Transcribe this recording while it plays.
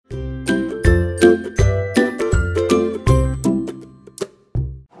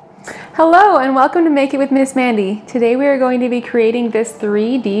Hello and welcome to Make It with Miss Mandee. Today we are going to be creating this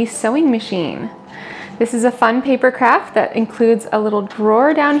 3D sewing machine. This is a fun paper craft that includes a little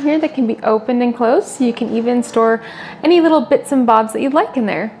drawer down here that can be opened and closed, so you can even store any little bits and bobs that you'd like in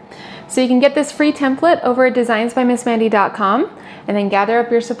there. So you can get this free template over at designsbymissmandee.com and then gather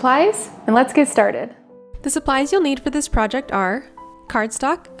up your supplies and let's get started. The supplies you'll need for this project are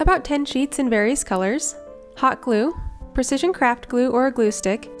cardstock, about 10 sheets in various colors, hot glue, precision craft glue or a glue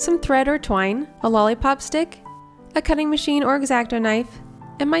stick, some thread or twine, a lollipop stick, a cutting machine or X-Acto knife,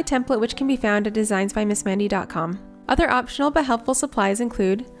 and my template, which can be found at designsbymissmandee.com. Other optional but helpful supplies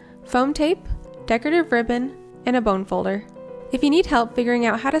include foam tape, decorative ribbon, and a bone folder. If you need help figuring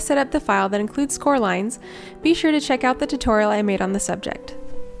out how to set up the file that includes score lines, be sure to check out the tutorial I made on the subject.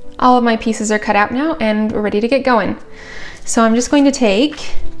 All of my pieces are cut out now and we're ready to get going. So I'm just going to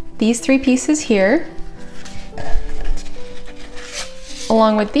take these 3 pieces here,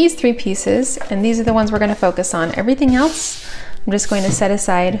 along with these 3 pieces, and these are the ones we're going to focus on. Everything else I'm just going to set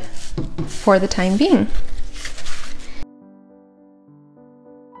aside for the time being.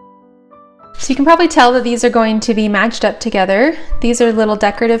 So you can probably tell that these are going to be matched up together. These are little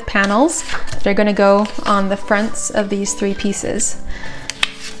decorative panels that are going to go on the fronts of these 3 pieces.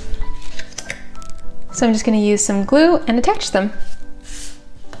 So I'm just going to use some glue and attach them.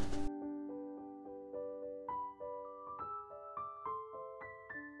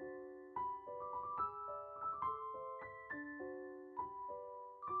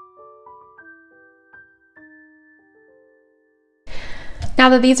 Now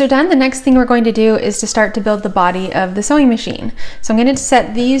that these are done, the next thing we're going to do is to start to build the body of the sewing machine. So I'm going to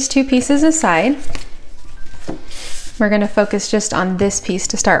set these 2 pieces aside. We're going to focus just on this piece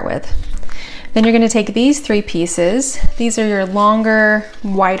to start with. Then you're going to take these 3 pieces. These are your longer,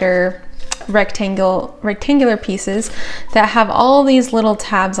 wider, rectangular pieces that have all these little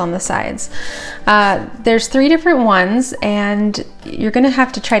tabs on the sides. There's 3 different ones and you're going to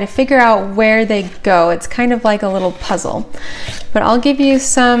have to try to figure out where they go. It's kind of like a little puzzle, but I'll give you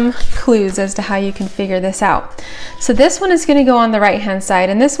some clues as to how you can figure this out. So this one is going to go on the right hand side,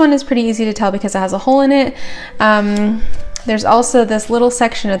 and this one is pretty easy to tell because it has a hole in it. There's also this little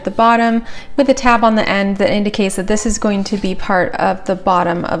section at the bottom with a tab on the end that indicates that this is going to be part of the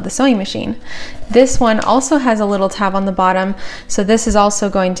bottom of the sewing machine. This one also has a little tab on the bottom, so this is also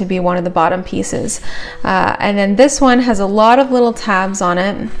going to be one of the bottom pieces. And then this one has a lot of little tabs on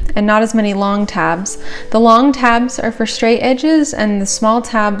it and not as many long tabs. The long tabs are for straight edges and the small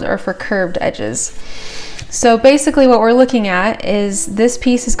tabs are for curved edges. So basically what we're looking at is this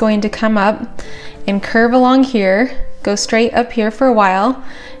piece is going to come up and curve along here, go straight up here for a while,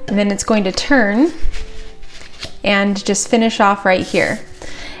 and then it's going to turn and just finish off right here.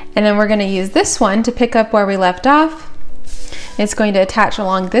 And then we're going to use this one to pick up where we left off. It's going to attach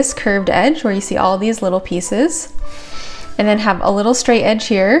along this curved edge where you see all these little pieces, and then have a little straight edge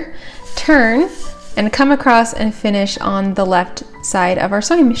here, turn, and come across and finish on the left side of our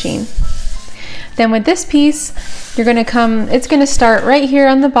sewing machine. Then with this piece, you're going to it's going to start right here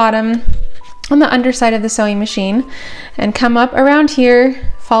on the bottom, on the underside of the sewing machine, and come up around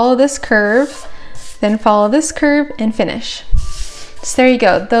here, follow this curve, then follow this curve and finish. So there you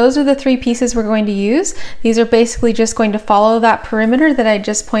go. Those are the 3 pieces we're going to use. These are basically just going to follow that perimeter that I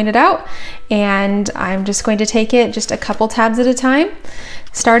just pointed out, and I'm just going to take it just a couple tabs at a time,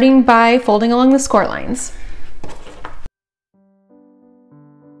 starting by folding along the score lines.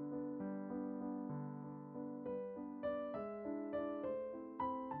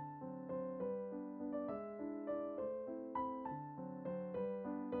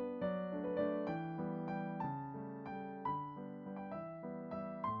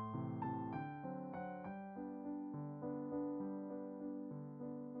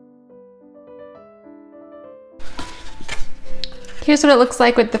 Here's what it looks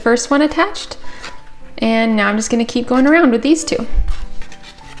like with the first one attached, and now I'm just going to keep going around with these 2.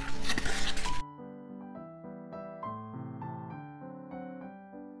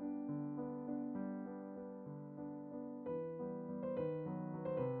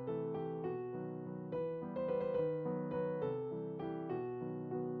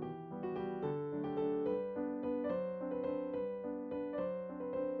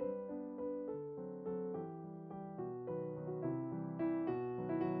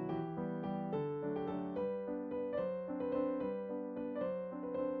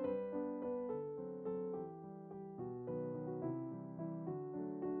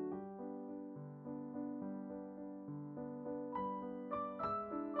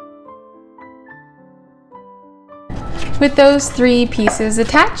 With those 3 pieces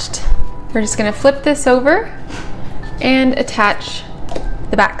attached, we're just going to flip this over and attach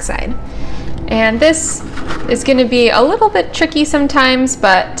the back side. And this is going to be a little bit tricky sometimes,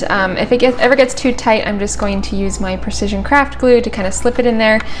 but if it ever gets too tight, I'm just going to use my precision craft glue to kind of slip it in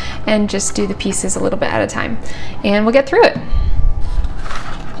there and just do the pieces a little bit at a time. And we'll get through it.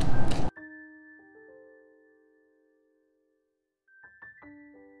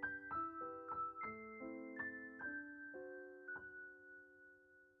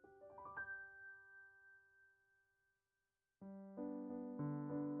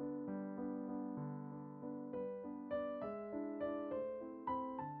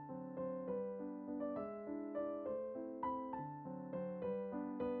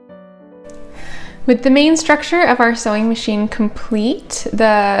 With the main structure of our sewing machine complete,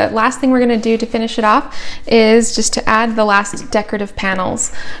 the last thing we're going to do to finish it off is just to add the last decorative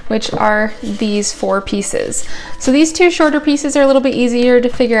panels, which are these 4 pieces. So these 2 shorter pieces are a little bit easier to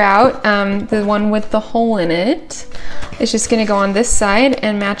figure out. The one with the hole in it is just going to go on this side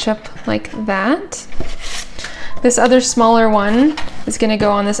and match up like that. This other smaller one is going to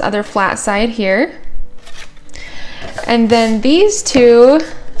go on this other flat side here. And then these 2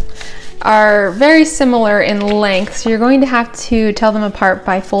 are very similar in length, so you're going to have to tell them apart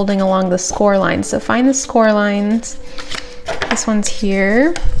by folding along the score lines. So find the score lines. This one's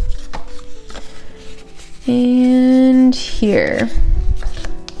here and here.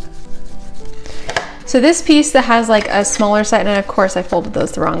 So this piece that has like a smaller side, and of course I folded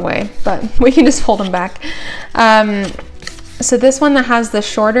those the wrong way, but we can just fold them back. So this one that has the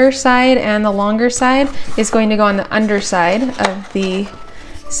shorter side and the longer side is going to go on the underside of the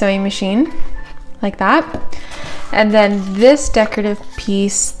sewing machine, like that. And then this decorative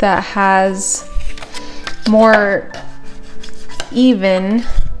piece that has more even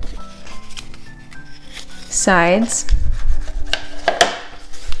sides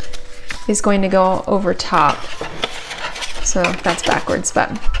is going to go over top. So that's backwards,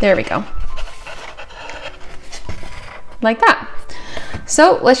 but there we go. Like that.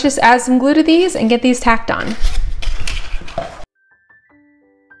 So let's just add some glue to these and get these tacked on.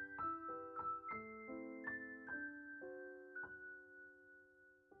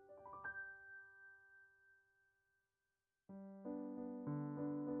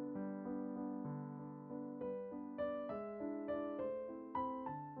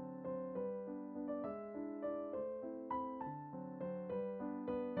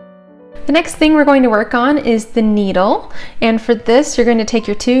 The next thing we're going to work on is the needle, and for this you're going to take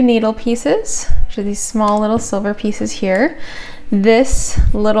your 2 needle pieces, which are these small little silver pieces here, this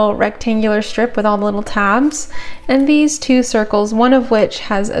little rectangular strip with all the little tabs, and these 2 circles, one of which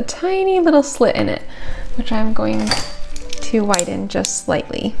has a tiny little slit in it, which I'm going to widen just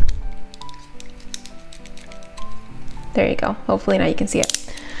slightly. There you go. Hopefully now you can see it.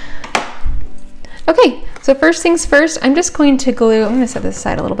 Okay, so first things first, I'm just going to glue, I'm going to set this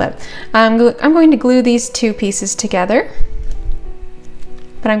aside a little bit. I'm going to glue these 2 pieces together,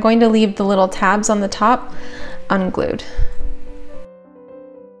 but I'm going to leave the little tabs on the top unglued.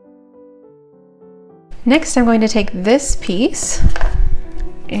 Next, I'm going to take this piece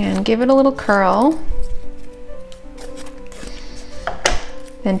and give it a little curl.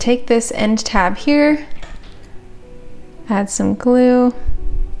 Then take this end tab here, add some glue,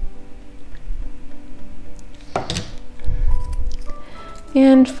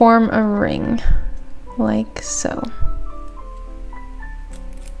 and form a ring like so.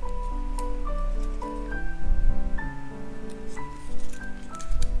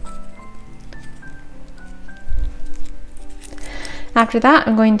 After that,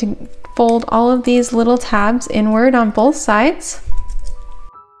 I'm going to fold all of these little tabs inward on both sides.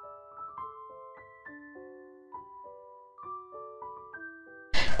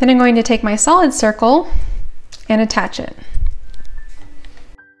 Then I'm going to take my solid circle and attach it.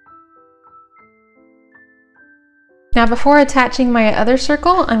 Now before attaching my other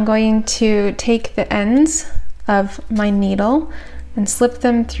circle, I'm going to take the ends of my needle and slip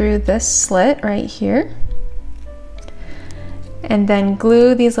them through this slit right here, and then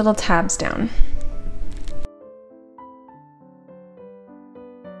glue these little tabs down.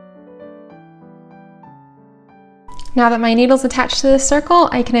 Now that my needle's attached to this circle,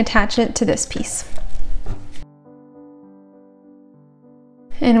 I can attach it to this piece.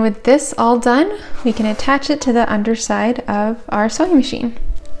 And with this all done, we can attach it to the underside of our sewing machine.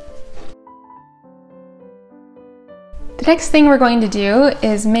 The next thing we're going to do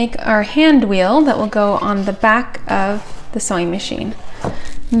is make our hand wheel that will go on the back of the sewing machine.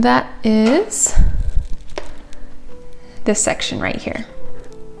 That is this section right here.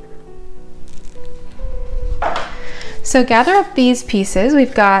 So gather up these pieces.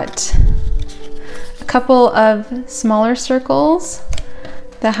 We've got a couple of smaller circles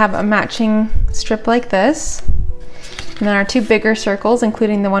that have a matching strip like this. And then our two bigger circles,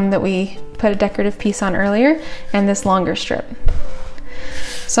 including the one that we put a decorative piece on earlier, and this longer strip.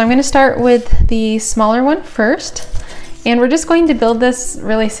 So I'm going to start with the smaller one first. And we're just going to build this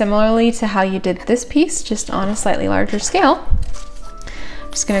really similarly to how you did this piece, just on a slightly larger scale.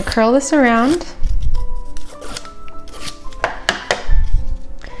 I'm just going to curl this around.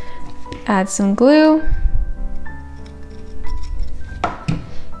 Add some glue.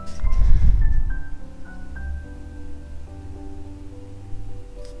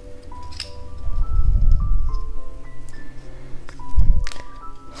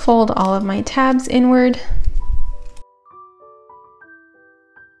 Fold all of my tabs inward.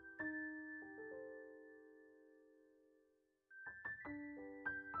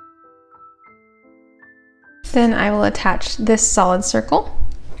 Then I will attach this solid circle.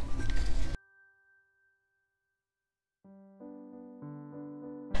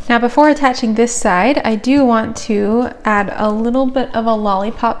 Now before attaching this side, I do want to add a little bit of a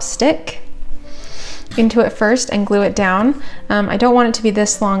lollipop stick into it first and glue it down. I don't want it to be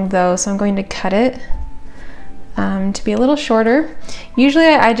this long though, so I'm going to cut it to be a little shorter. Usually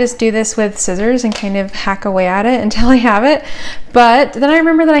I just do this with scissors and kind of hack away at it until I have it, but then I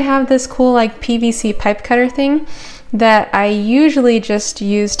remember that I have this cool like PVC pipe cutter thing that I usually just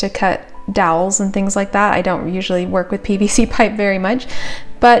use to cut dowels and things like that. I don't usually work with PVC pipe very much,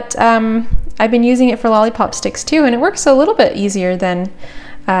 but I've been using it for lollipop sticks too, and it works a little bit easier than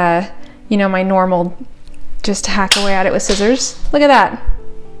you know, my normal just hack away at it with scissors. Look at that.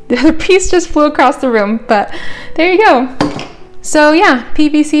 The other piece just flew across the room, but there you go. So yeah,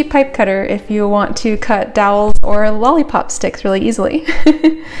 PVC pipe cutter if you want to cut dowels or lollipop sticks really easily.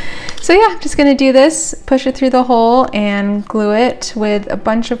 So yeah, just gonna do this, push it through the hole and glue it with a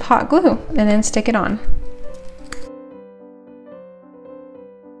bunch of hot glue and then stick it on.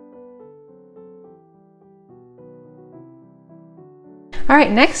 All right,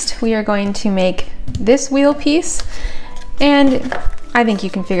 next we are going to make this wheel piece, and I think you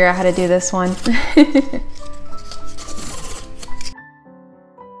can figure out how to do this one.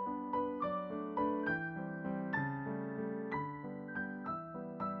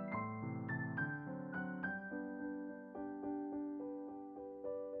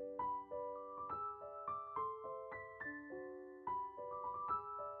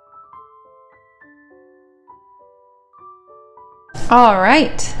 All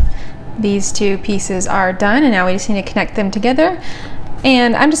right, these two pieces are done, and now we just need to connect them together.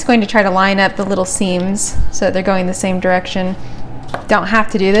 And I'm just going to try to line up the little seams so that they're going the same direction. Don't have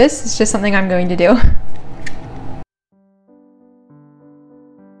to do this, it's just something I'm going to do.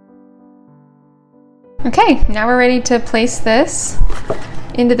 Okay, now we're ready to place this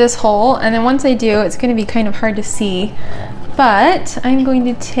into this hole, and then once I do, it's going to be kind of hard to see, but I'm going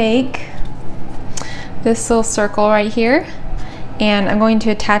to take this little circle right here, and I'm going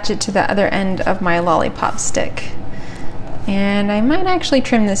to attach it to the other end of my lollipop stick. And I might actually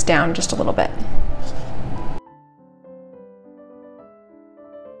trim this down just a little bit.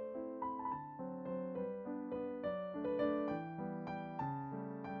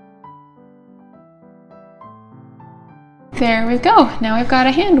 There we go. Now I've got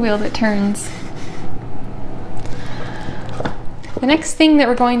a hand wheel that turns. The next thing that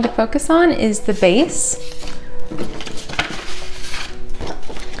we're going to focus on is the base.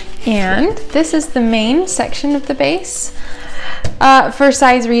 And this is the main section of the base. For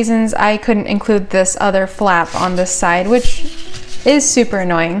size reasons, I couldn't include this other flap on this side, which is super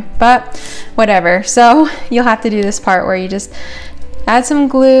annoying, but whatever. So you'll have to do this part where you just add some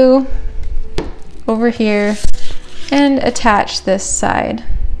glue over here and attach this side.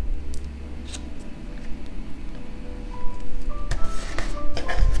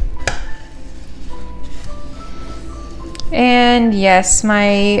 And yes,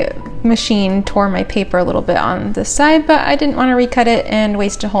 my machine tore my paper a little bit on this side, but I didn't want to recut it and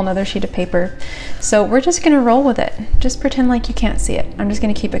waste a whole nother sheet of paper. So we're just gonna roll with it. Just pretend like you can't see it. I'm just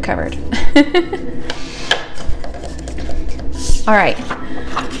gonna keep it covered. All right,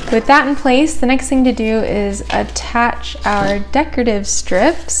 with that in place, the next thing to do is attach our decorative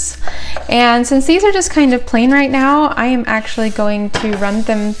strips. And since these are just kind of plain right now, I am actually going to run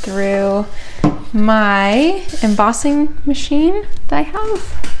them through my embossing machine that I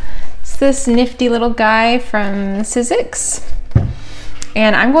have. It's this nifty little guy from Sizzix.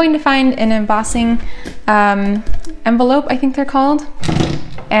 And I'm going to find an embossing envelope, I think they're called,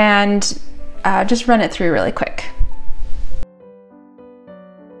 and just run it through really quick.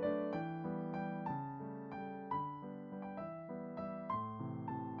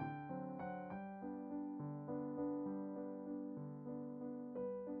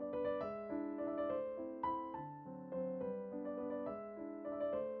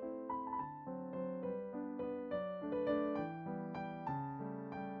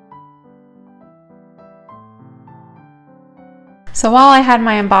 So while I had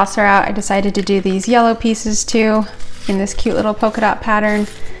my embosser out, I decided to do these yellow pieces too in this cute little polka dot pattern.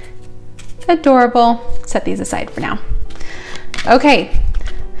 Adorable. Set these aside for now. Okay,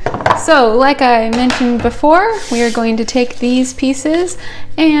 so like I mentioned before, we are going to take these pieces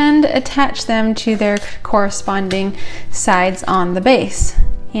and attach them to their corresponding sides on the base.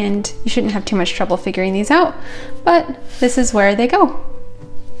 And you shouldn't have too much trouble figuring these out, but this is where they go.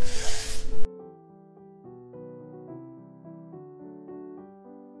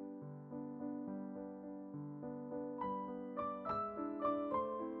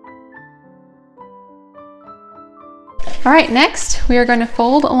 All right, next we are going to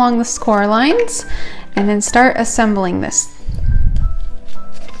fold along the score lines and then start assembling this.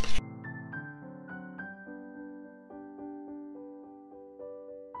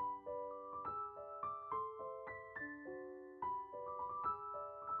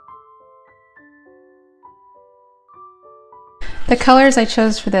 The colors I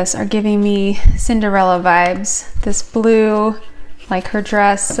chose for this are giving me Cinderella vibes. This blue, like her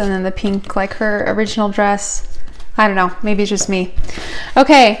dress, and then the pink, like her original dress. I don't know, maybe it's just me.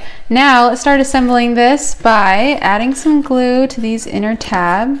 Okay, now let's start assembling this by adding some glue to these inner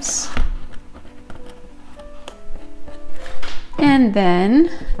tabs. And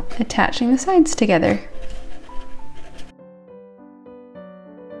then attaching the sides together.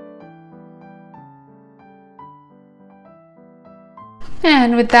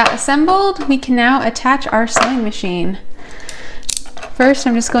 And with that assembled, we can now attach our sewing machine. First,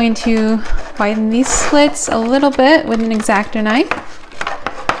 I'm just going to widen these slits a little bit with an X-Acto knife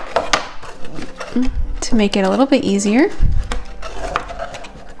to make it a little bit easier.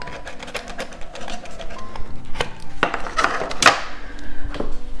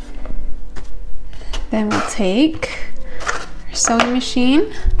 Then we'll take our sewing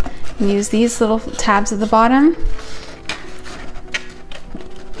machine and use these little tabs at the bottom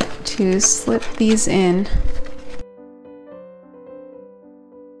to slip these in.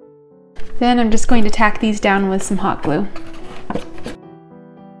 Then I'm just going to tack these down with some hot glue.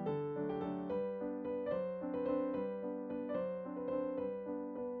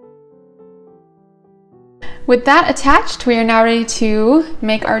 With that attached, we are now ready to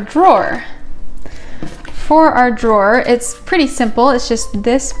make our drawer. For our drawer, it's pretty simple. It's just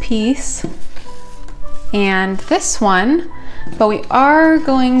this piece and this one, but we are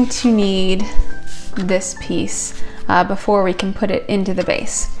going to need this piece before we can put it into the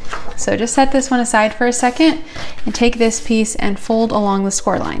base. So just set this one aside for a second and take this piece and fold along the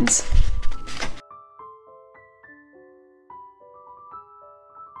score lines.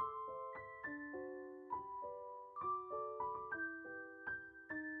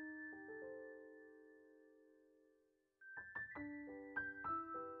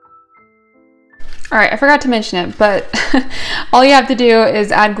 All right, I forgot to mention it, but all you have to do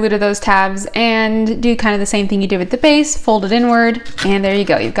is add glue to those tabs and do kind of the same thing you did with the base, fold it inward, and there you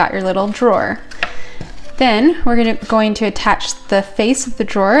go, you've got your little drawer. Then we're going to attach the face of the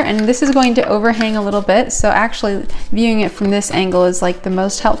drawer, and this is going to overhang a little bit, so actually viewing it from this angle is like the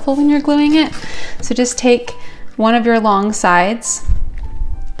most helpful when you're gluing it. So just take one of your long sides,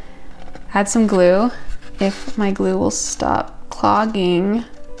 add some glue, if my glue will stop clogging.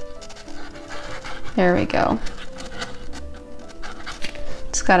 There we go.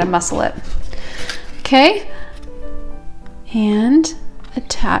 Just gotta muscle it. Okay, and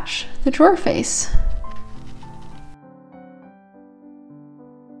attach the drawer face.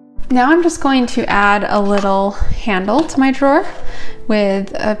 Now I'm just going to add a little handle to my drawer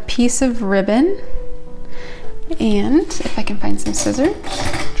with a piece of ribbon, and if I can find some scissors.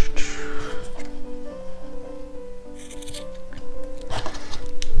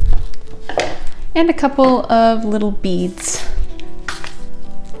 And a couple of little beads.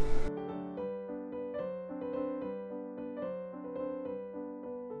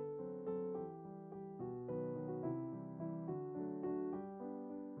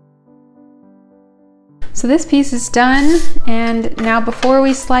 So this piece is done, and now before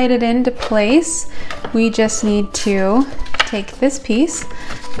we slide it into place, we just need to take this piece,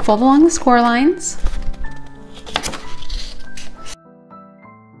 fold along the score lines,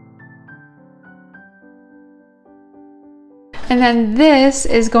 and then this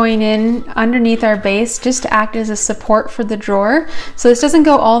is going in underneath our base just to act as a support for the drawer. So this doesn't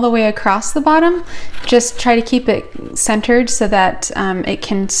go all the way across the bottom, just try to keep it centered so that it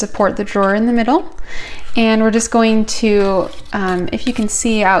can support the drawer in the middle. And we're just going to, if you can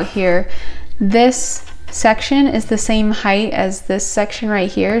see out here, this section is the same height as this section right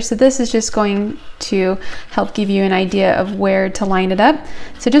here. So this is just going to help give you an idea of where to line it up.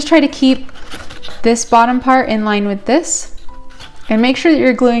 So just try to keep this bottom part in line with this. And make sure that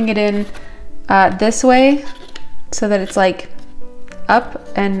you're gluing it in this way so that it's like up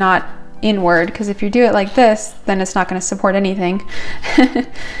and not inward, because if you do it like this, then it's not going to support anything.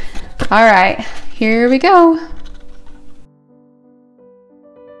 All right, here we go.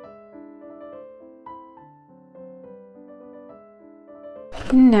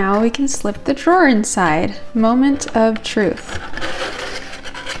 Now we can slip the drawer inside. Moment of truth.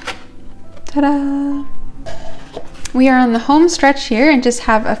 Ta-da! We are on the home stretch here and just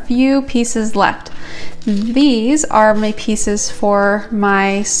have a few pieces left. These are my pieces for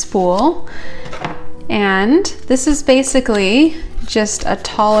my spool, and this is basically just a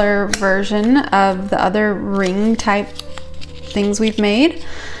taller version of the other ring type things we've made.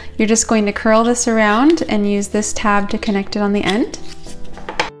 You're just going to curl this around and use this tab to connect it on the end.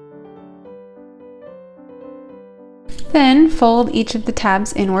 Then fold each of the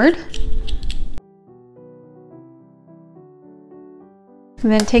tabs inward.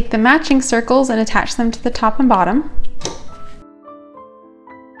 And then take the matching circles and attach them to the top and bottom.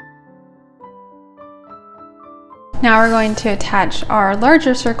 Now we're going to attach our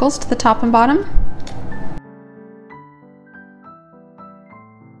larger circles to the top and bottom.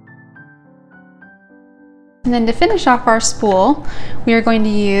 And then to finish off our spool, we are going to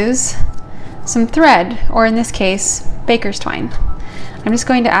use some thread, or in this case, baker's twine. I'm just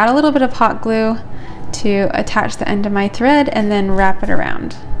going to add a little bit of hot glue to attach the end of my thread and then wrap it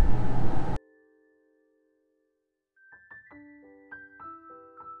around.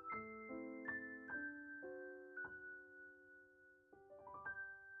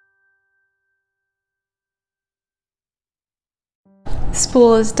 The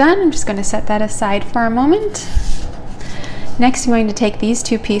spool is done. I'm just going to set that aside for a moment. Next, I'm going to take these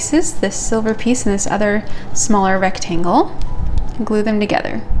two pieces, this silver piece and this other smaller rectangle, and glue them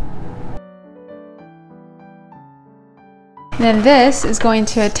together. Then this is going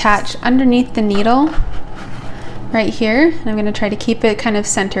to attach underneath the needle right here. And I'm going to try to keep it kind of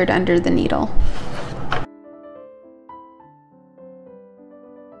centered under the needle.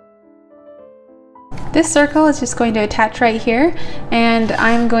 This circle is just going to attach right here, and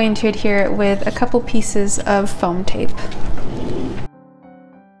I'm going to adhere it with a couple pieces of foam tape.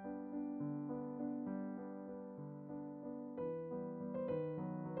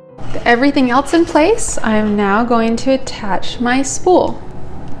 With everything else in place, I'm now going to attach my spool.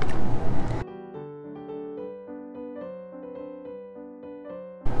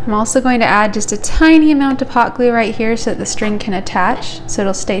 I'm also going to add just a tiny amount of hot glue right here so that the string can attach, so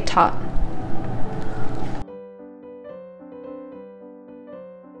it'll stay taut.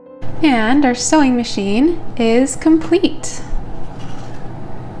 And our sewing machine is complete.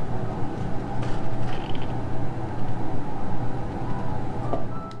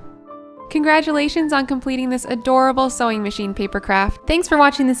 Congratulations on completing this adorable sewing machine paper craft. Thanks for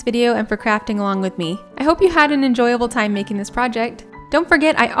watching this video and for crafting along with me. I hope you had an enjoyable time making this project. Don't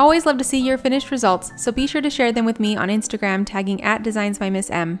forget, I always love to see your finished results, so be sure to share them with me on Instagram, tagging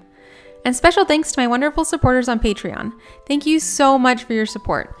 @DesignsByMissM. And special thanks to my wonderful supporters on Patreon. Thank you so much for your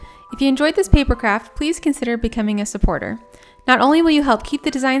support. If you enjoyed this paper craft, please consider becoming a supporter. Not only will you help keep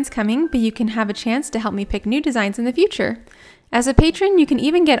the designs coming, but you can have a chance to help me pick new designs in the future. As a patron, you can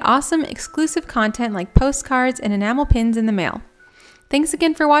even get awesome exclusive content like postcards and enamel pins in the mail. Thanks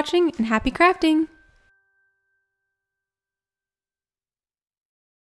again for watching, and happy crafting!